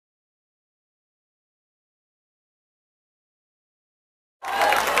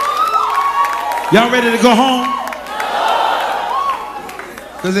Y'all ready to go home?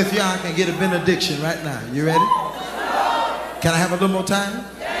 Because if y'all can get a benediction right now. You ready? Can I have a little more time?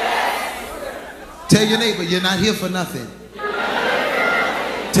 Tell your neighbor you're not here for nothing.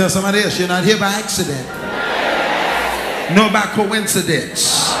 Tell somebody else you're not here by accident. Nor by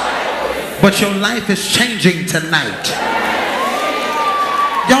coincidence. But your life is changing tonight.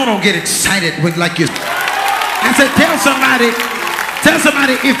 Y'all don't get excited when like you. I said tell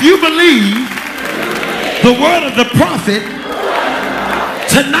somebody if you believe the word of the prophet,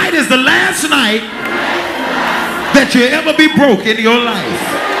 tonight is the last night that you'll ever be broke in your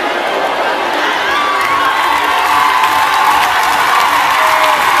life.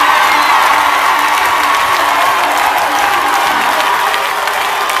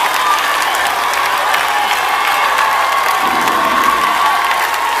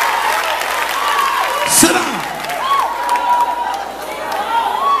 Sit down.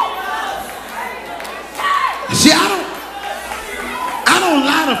 See, I don't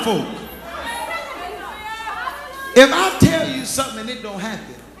lie to folk. If I tell you something and it don't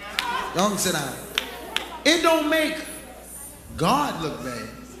happen, y'all can sit down. It don't make God look bad.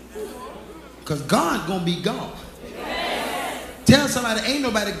 Because God gonna be God. Tell somebody ain't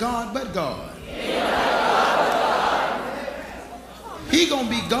nobody God but God. He gonna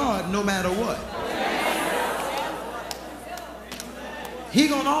be God no matter what. He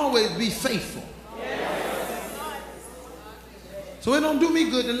gonna always be faithful. So it don't do me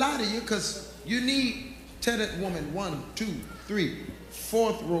good to lie to you, because you need, tell that woman 1, 2, 3,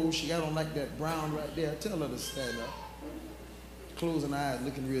 4th row, she got on like that brown right there. Tell her to stand up. Closing eyes,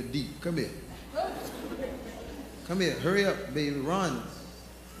 looking real deep. Come here. Come here. Hurry up, baby. Run.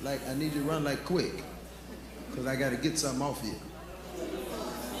 Like, I need you to run like quick, because I got to get something off you.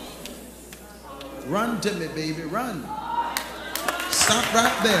 Run to me, baby. Run. Stop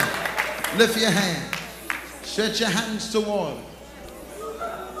right there. Lift your hand. Stretch your hands toward her.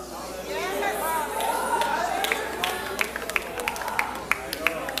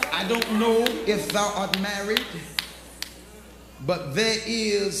 I don't know if thou art married, but there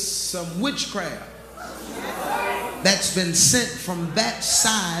is some witchcraft that's been sent from that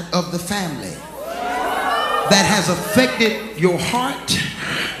side of the family that has affected your heart.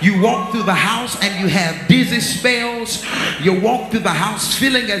 You walk through the house and you have dizzy spells. You walk through the house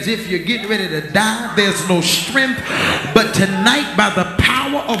feeling as if you're getting ready to die. There's no strength. But tonight, by the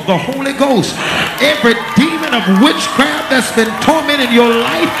power of the Holy Ghost, every demon of witchcraft that's been tormenting your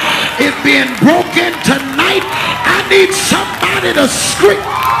life is being broken tonight. I need somebody to scream.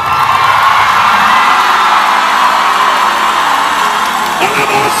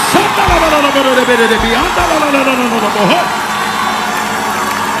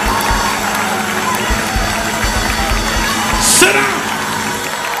 Sit down.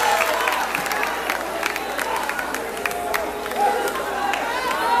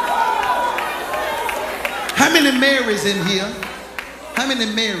 How many Marys in here? How many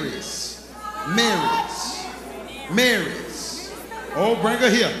Marys? Marys. Marys. Oh, bring her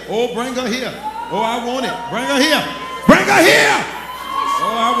here. Oh, bring her here. Oh, I want it. Bring her here. Bring her here.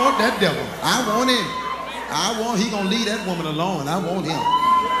 Oh, I want that devil. I want him. He gonna leave that woman alone. I want him.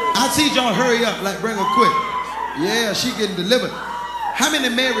 I see y'all hurry up, like bring her quick. Yeah, she getting delivered. How many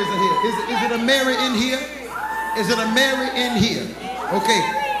Marys are here? Is it a Mary in here? Is it a Mary in here? Okay.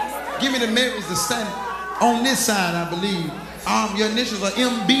 Give me the Marys to stand on this side, I believe. Your initials are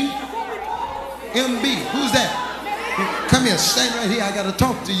MB. MB. Who's that? Come here, stand right here. I gotta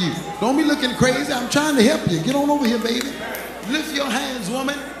talk to you. Don't be looking crazy. I'm trying to help you. Get on over here, baby. Lift your hands,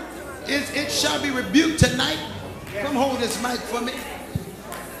 woman. It shall be rebuked tonight. Come hold this mic for me.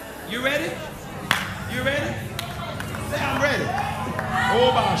 You ready? You ready? Say I'm ready.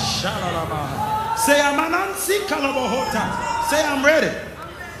 Say I'm ready.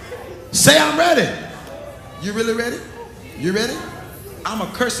 Say I'm ready. You really ready? You ready? I'm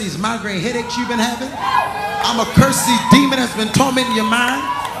gonna curse these migraine headaches you've been having. I'm gonna curse these demons that's been tormenting your mind.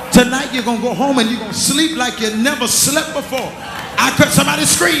 Tonight you're gonna go home and you're gonna sleep like you never slept before. I curse. Somebody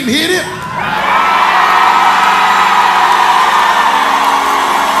scream, hit it.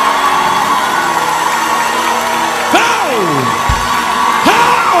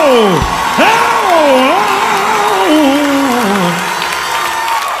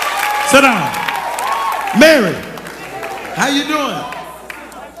 Sit down. Mary, how you doing?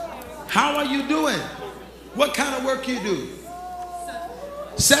 How are you doing? What kind of work you do?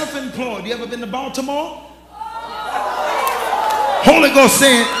 Self-employed. You ever been to Baltimore? Holy Ghost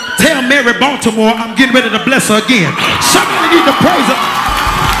saying, tell Mary Baltimore I'm getting ready to bless her again. Somebody need to praise her.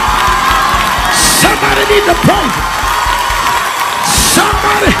 Somebody need to praise her.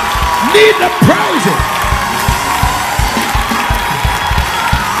 Somebody. need to praise him.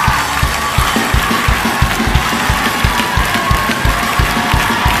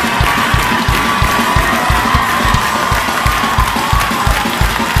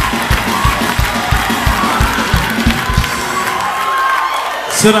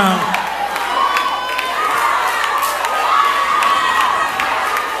 Sit down.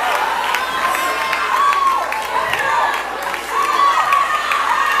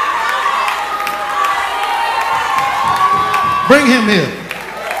 Bring him here.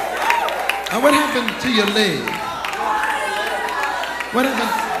 And what happened to your leg? What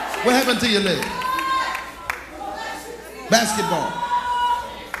happened to your leg? Basketball.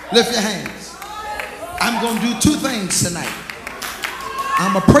 Lift your hands. I'm going to do two things tonight.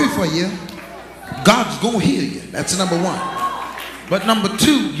 I'm going to pray for you. God's going to heal you. That's number one. But number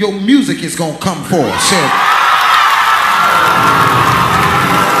two, your music is going to come forth. So,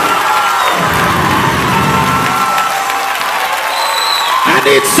 I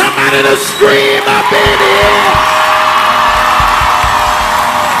need somebody to scream up in here.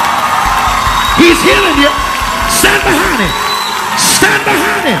 He's healing you. Stand behind him. Stand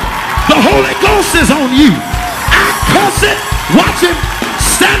behind him. The Holy Ghost is on you. I cuss it. Watch him.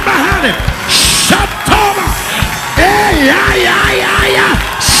 Stand behind him. Shatoma. Hey, ay, ay, ay, ay.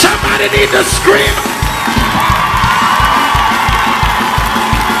 Somebody need to scream.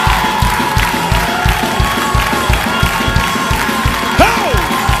 Oh.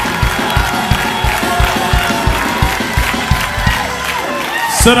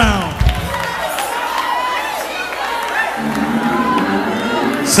 Sit down.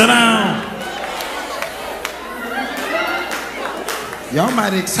 Sit down. Y'all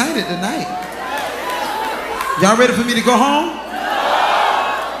mighty excited tonight. Y'all ready for me to go home?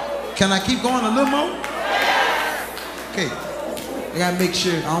 Can I keep going a little more? Okay. I gotta make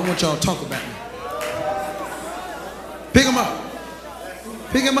sure. I don't want y'all to talk about me. Pick him up.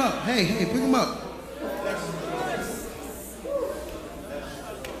 Pick him up. Hey, pick him up.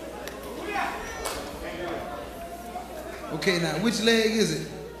 Okay, now which leg is it?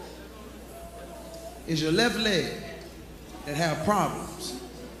 It's your left leg that have problems.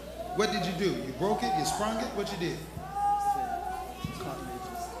 What did you do? You broke it? You sprung it? What you did?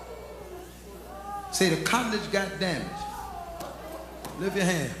 Say the cartilage got damaged. Lift your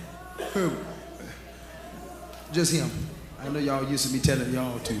hand. Just him. I know y'all used to be telling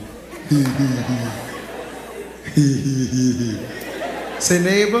y'all to. Say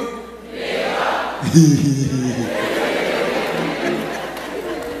neighbor.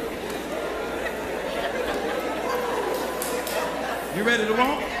 You ready to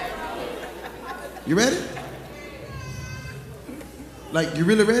walk? You ready? Like, you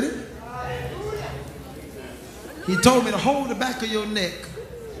really ready? He told me to hold the back of your neck.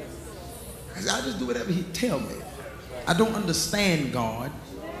 I said, I just do whatever he tell me. I don't understand God.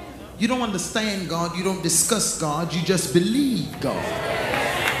 You don't understand God. You don't discuss God. You just believe God.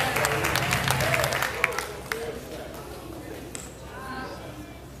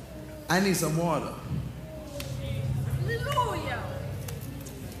 I need some water.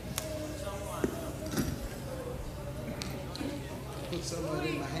 Put some of it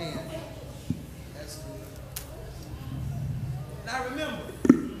in my hand. That's good. Now remember,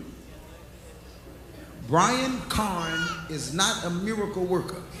 Brian Carn is not a miracle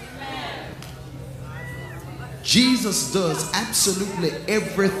worker. Jesus does absolutely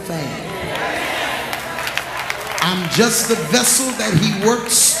everything. I'm just the vessel that he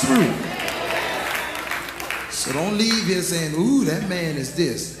works through. So don't leave here saying, ooh, that man is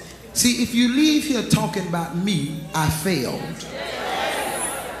this. See, if you leave here talking about me, I failed.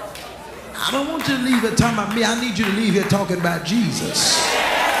 I don't want you to leave here talking about me. I need you to leave here talking about Jesus.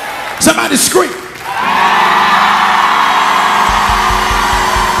 Somebody scream.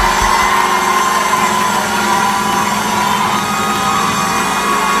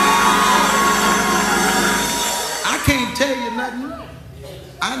 I can't tell you nothing.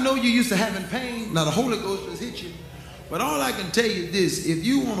 I know you used to having pain. Now the Holy Ghost just hit you. But all I can tell you this, if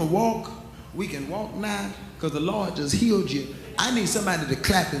you want to walk, we can walk now because the Lord just healed you. I need somebody to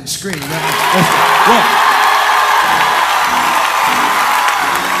clap and scream. Walk.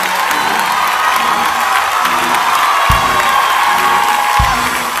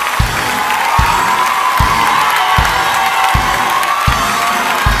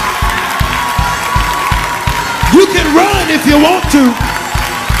 You can run if you want to.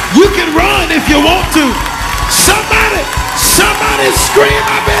 You can run if you want to. Somebody scream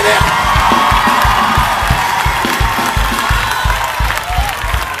up in it.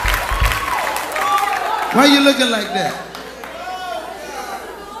 Why are you looking like that?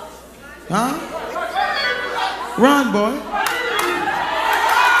 Huh? Run, boy.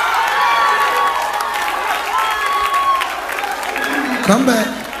 Come back.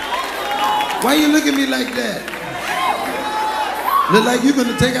 Why you look at me like that? Look like you're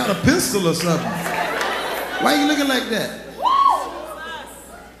gonna take out a pistol or something. Why you looking like that?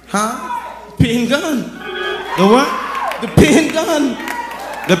 Huh? Pain gone. The what? The pain gone.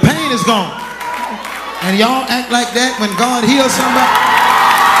 The pain is gone. And y'all act like that when God heals somebody.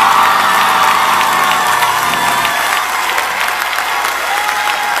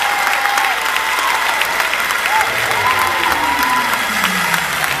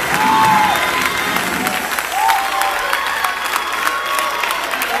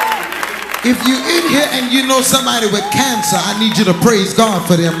 If you're in here and you know somebody with cancer, I need you to praise God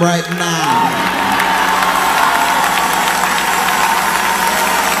for them right now.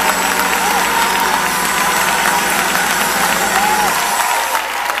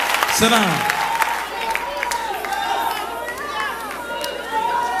 Sit down.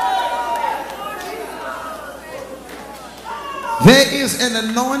 There is an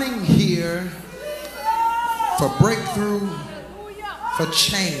anointing here for breakthrough, for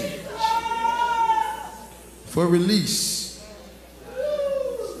change, for release,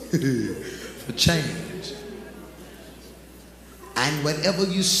 for change. And whatever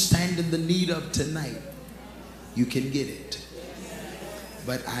you stand in the need of tonight, you can get it.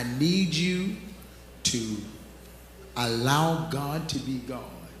 But I need you to allow God to be God.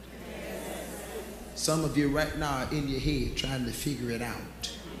 Some of you right now are in your head trying to figure it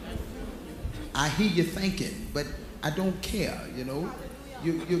out. I hear you thinking, but I don't care, you know.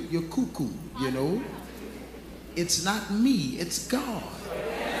 You're cuckoo, you know. It's not me, it's God.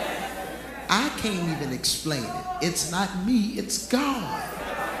 I can't even explain it. It's not me, it's God.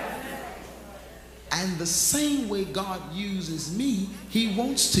 And the same way God uses me, he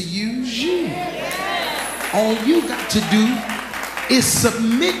wants to use you. All you got to do is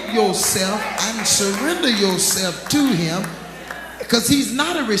submit yourself and surrender yourself to him, because he's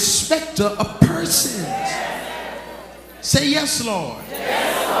not a respecter of persons. Say yes, Lord.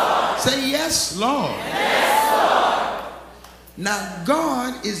 Yes, Lord. Say yes, Lord. Yes, Lord. Now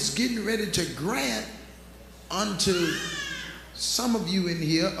God is getting ready to grant unto some of you in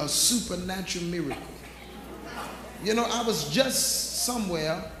here a supernatural miracle. You know, I was just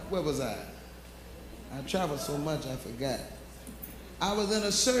somewhere. Where was I? I traveled so much I forgot. I was in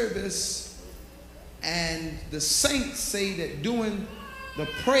a service and the saints say that during the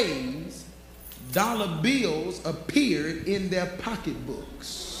praise, dollar bills appeared in their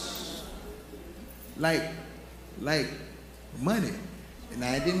pocketbooks. Like money. And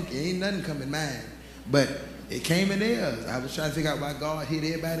ain't nothing come in mine. But it came in theirs. I was trying to figure out why God hit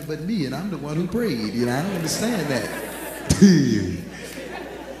everybody but me, and I'm the one who prayed. You know, I don't understand that.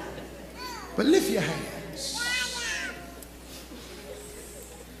 But lift your hands.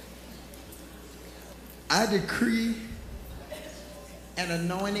 I decree an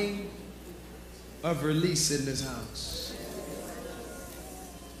anointing of release in this house.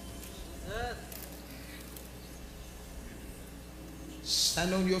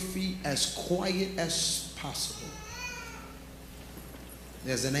 Stand on your feet as quiet as possible.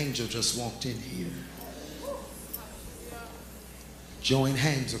 There's an angel just walked in here. Join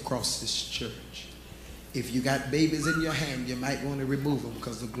hands across this church. If you got babies in your hand, you might want to remove them,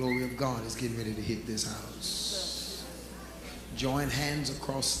 because the glory of God is getting ready to hit this house. Join hands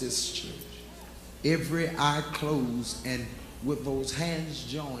across this church. Every eye closed, and with those hands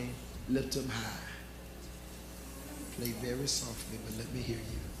joined, lift them high. Play very softly, but let me hear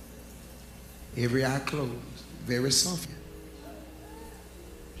you. Every eye closed, very softly.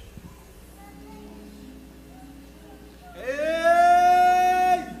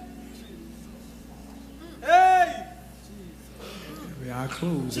 Hey! Hey! Every eye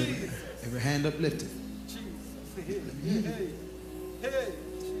closed, every hand uplifted. Hey! Hey! Hey!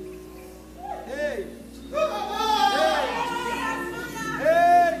 Hey!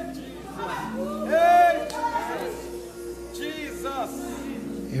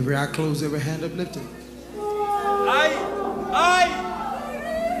 Every eye closed, every hand uplifted.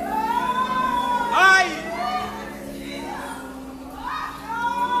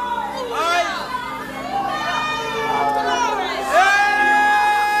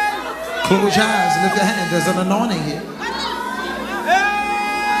 Close your eyes and lift your hand. There's an anointing here.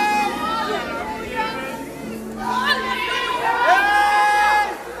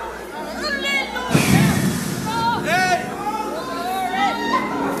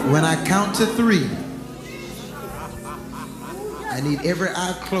 When I count to 3, I need every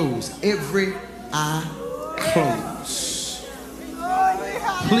eye closed. Every eye closed.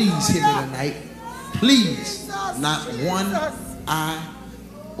 Please hear me tonight. Please, not one eye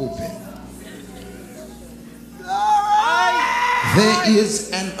open. There is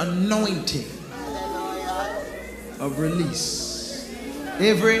an anointing of release.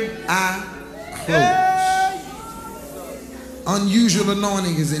 Every eye closed. Unusual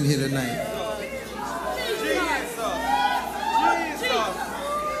anointing is in here tonight.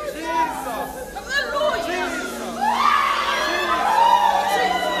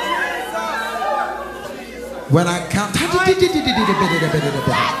 When I count,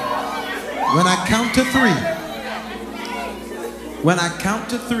 when I count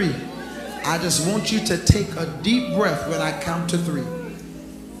to three, I just want you to take a deep breath when I count to three.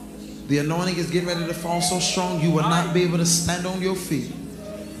 The anointing is getting ready to fall so strong you will not be able to stand on your feet.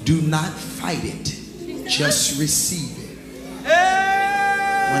 Do not fight it. Just receive it.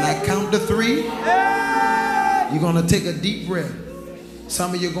 When I count to three, you're going to take a deep breath.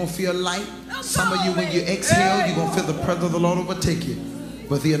 Some of you are going to feel light. Some of you, when you exhale, you're going to feel the presence of the Lord overtake you.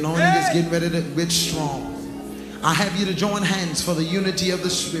 But the anointing is getting ready to get strong. I have you to join hands for the unity of the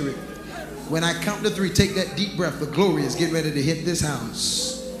Spirit. When I count to three, take that deep breath. The glory is getting ready to hit this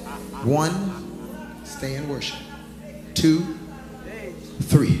house. 1, stay in worship. 2,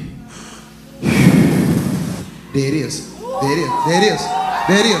 3. There it is. There it is. There it is.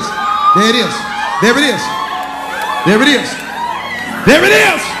 There it is. There it is. There it is. There it is. There it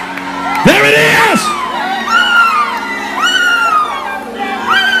is. There it is.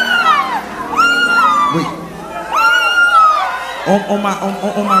 Wait. On my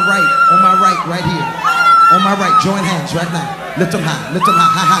right, right here. On my right, join hands right now. Lift them high. Lift them high.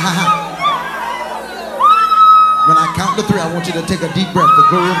 Ha, ha, ha, ha. When I count to three, I want you to take a deep breath. The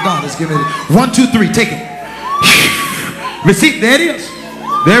glory of God is giving it. 1, 2, 3. Take it. Receive. There it is.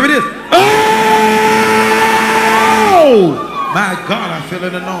 There it is. Oh! My God, I feel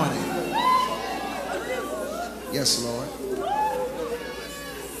an anointing. Yes, Lord.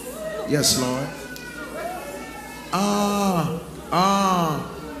 Yes, Lord.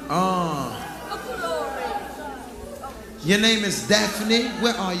 Your name is Daphne.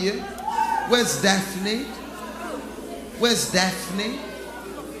 Where are you? Where's Daphne? Where's Daphne?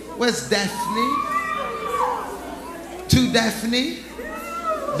 Where's Daphne? To Daphne?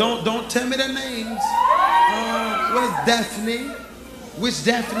 Don't tell me the names. Where's Daphne? Which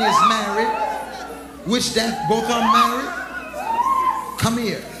Daphne is married? Which both are married? Come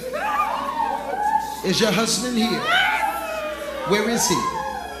here. Is your husband here? Where is he?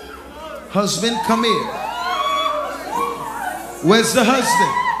 Husband, come here. Where's the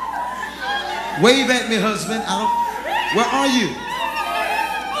husband? Wave at me, husband. Where are you?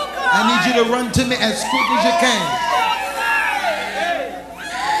 I need you to run to me as quick as you can.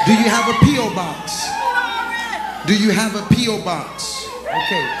 Do you have a P.O. box? Do you have a P.O. box?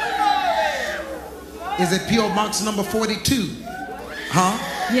 Okay. Is it P.O. box number 42? Huh?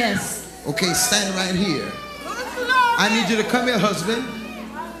 Yes. Okay, stand right here. I need you to come here, husband.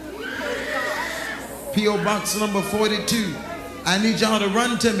 P.O. box number 42. I need y'all to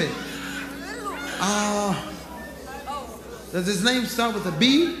run to me. Does his name start with a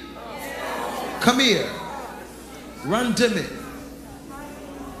B? Come here. Run to me.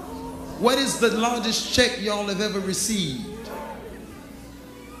 What is the largest check y'all have ever received?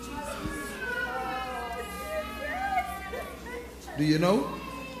 Do you know?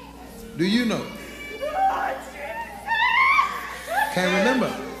 Do you know? Can't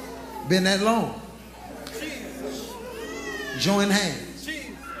remember. Been that long. Join hands.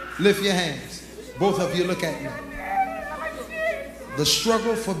 Lift your hands. Both of you look at me. The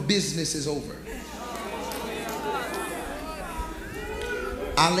struggle for business is over.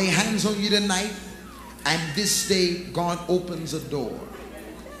 I lay hands on you tonight, and this day God opens a door.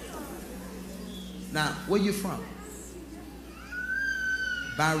 Now, where you from?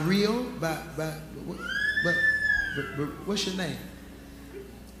 By Rio? What's your name?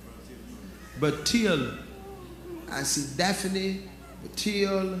 Batil. I see Daphne,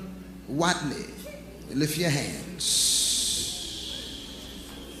 Batil, Watley. Lift your hands.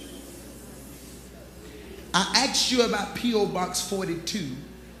 I asked you about P.O. Box 42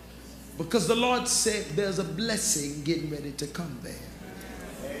 because the Lord said there's a blessing getting ready to come there.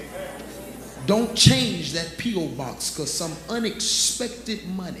 Don't change that P.O. box because some unexpected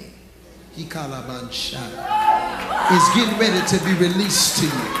money is getting ready to be released to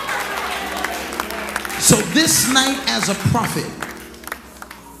you. So this night as a prophet,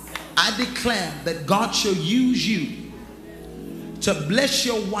 I declare that God shall use you to bless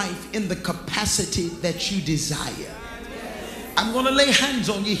your wife in the capacity that you desire. I'm going to lay hands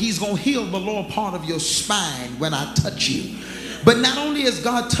on you. He's going to heal the lower part of your spine when I touch you. But not only is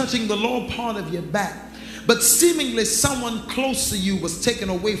God touching the lower part of your back, but seemingly someone close to you was taken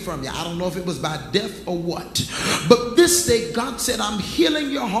away from you. I don't know if it was by death or what. But this day, God said, I'm healing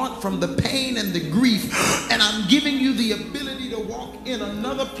your heart from the pain and the grief, and I'm giving you the ability to walk in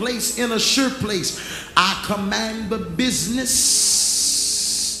another place, in a sure place. I command the business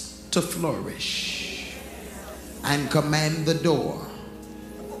to flourish and command the door.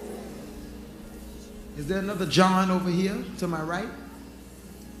 Is there another John over here to my right?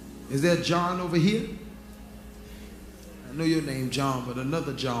 Is there a John over here? I know your name, John, but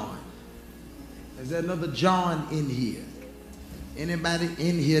another John. Is there another John in here? Anybody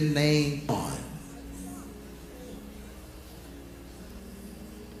in here named John?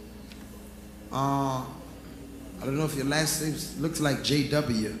 I don't know if your last name looks like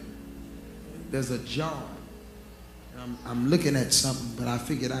JW. There's a John. I'm looking at something, but I'll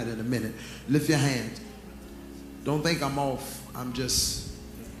figure it out in a minute. Lift your hands. Don't think I'm off. I'm just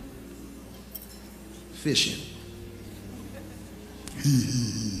fishing.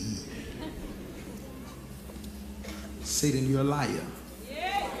 Satan, you're a liar.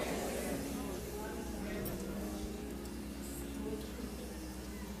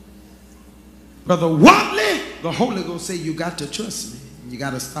 Brother Watley, the Holy Ghost say you got to trust me. You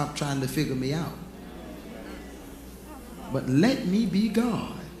got to stop trying to figure me out. But let me be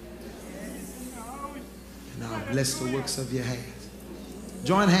God. And I'll bless the works of your hands.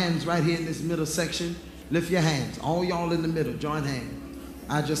 Join hands right here in this middle section. Lift your hands. All y'all in the middle, join hands.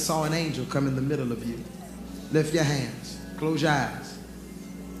 I just saw an angel come in the middle of you. Lift your hands. Close your eyes.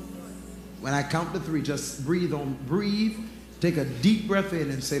 When I count to 3, just breathe. Take a deep breath in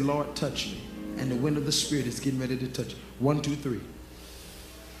and say, Lord, touch me. And the wind of the Spirit is getting ready to touch you. 1, 2, 3.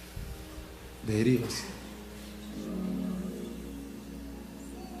 There it is.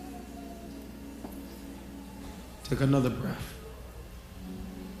 Take another breath.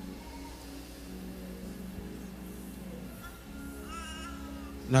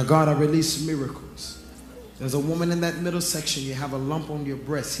 Now, God, I release miracles. There's a woman in that middle section. You have a lump on your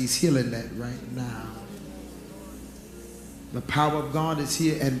breast. He's healing that right now. The power of God is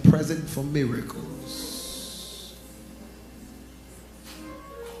here and present for miracles.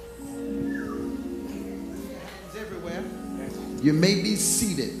 Hands everywhere. You may be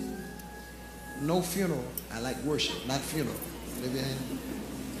seated. No funeral. I like worship, not funeral. Lift your hand.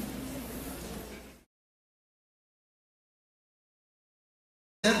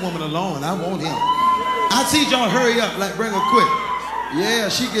 That woman alone, I want him. I see y'all hurry up, like bring her quick. Yeah,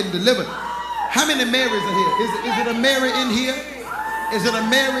 she getting delivered. How many Marys are here? Is it a Mary in here? Is it a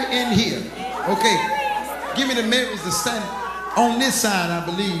Mary in here? Okay, give me the Marys to stand on this side, I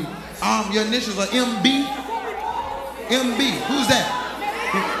believe. Your initials are MB. MB, who's that?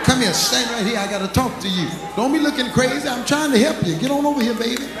 Come here, stand right here. I got to talk to you. Don't be looking crazy. I'm trying to help you. Get on over here,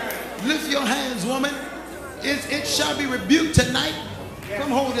 baby. Lift your hands, woman. It shall be rebuked tonight.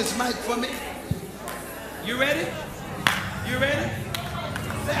 Come hold this mic for me. You ready? You ready?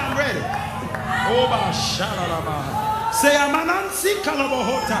 Say I'm ready. Say I'm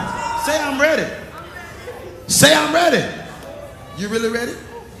Say I'm ready. Say I'm ready. You really ready?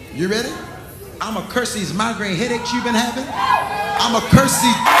 You ready? I'm going to curse these migraine headaches you've been having. I'm going to curse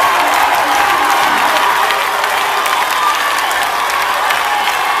these.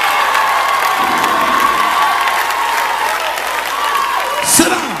 Sit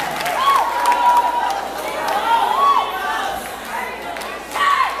down.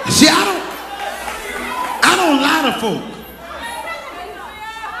 See, I don't lie to folk.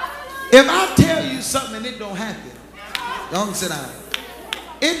 If I tell you something and it don't happen, y'all can sit down.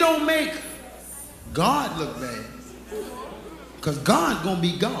 It don't make God look bad. Because God gonna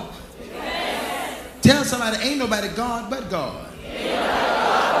be God. Tell somebody, ain't nobody God but God.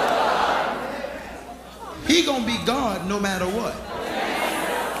 He gonna be God no matter what.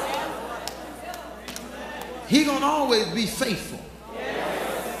 He gonna always be faithful.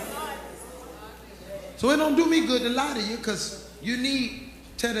 So it don't do me good to lie to you, because you need,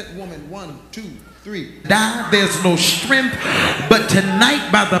 tell that woman, 1, 2, 3. Die, there's no strength, but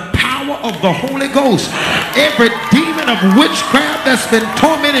tonight by the power of the Holy Ghost, every demon of witchcraft that's been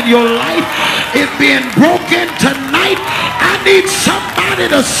tormenting your life is being broken tonight. I need somebody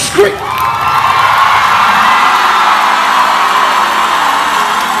to scream.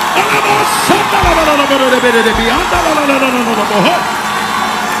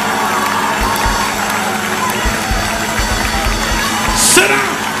 Sit down.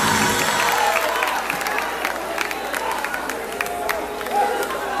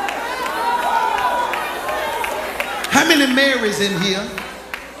 How many Marys in here?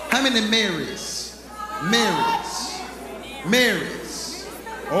 How many Marys? Marys. Marys.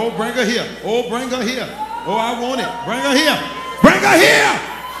 Oh, bring her here. Oh, bring her here. Oh, I want it. Bring her here. Bring her here.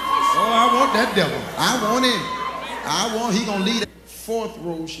 Oh, I want that devil. I want him. I want, he gonna lead. Fourth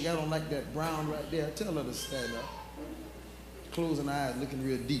row, she got on like that brown right there. Tell her to stand up. Closing her eyes, looking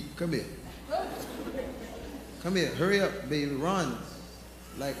real deep. Come here. Come here. Hurry up, baby. Run.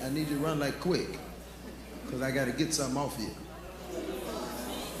 Like, I need you to run like quick. Because I got to get something off here.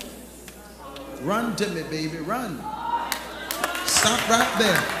 Run to me, baby. Run. Stop right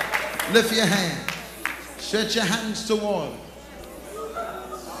there. Lift your hand. Stretch your hands toward her.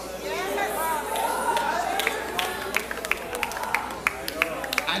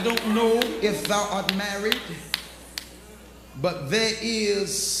 I don't know if thou art married, but there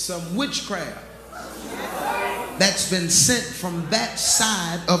is some witchcraft that's been sent from that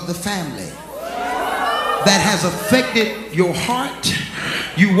side of the family that has affected your heart.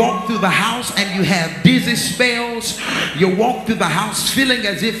 You walk through the house and you have dizzy spells. You walk through the house feeling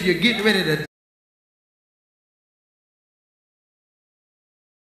as if you're getting ready to.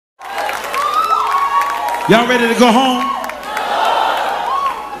 Y'all ready to go home?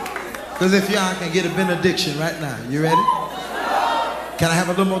 Because if y'all can get a benediction right now. You ready? Can I have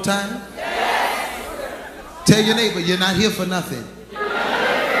a little more time? Tell your neighbor you're not here for nothing.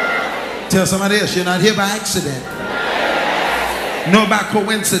 Tell somebody else you're not here by accident. Nor by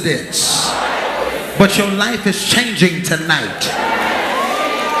coincidence. But your life is changing tonight.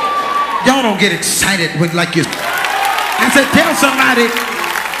 Y'all don't get excited with like you. I said tell somebody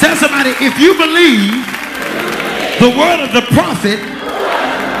if you believe the word of the prophet,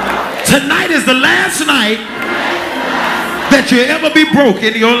 tonight is the last night that you'll ever be broke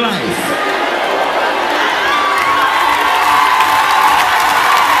in your life.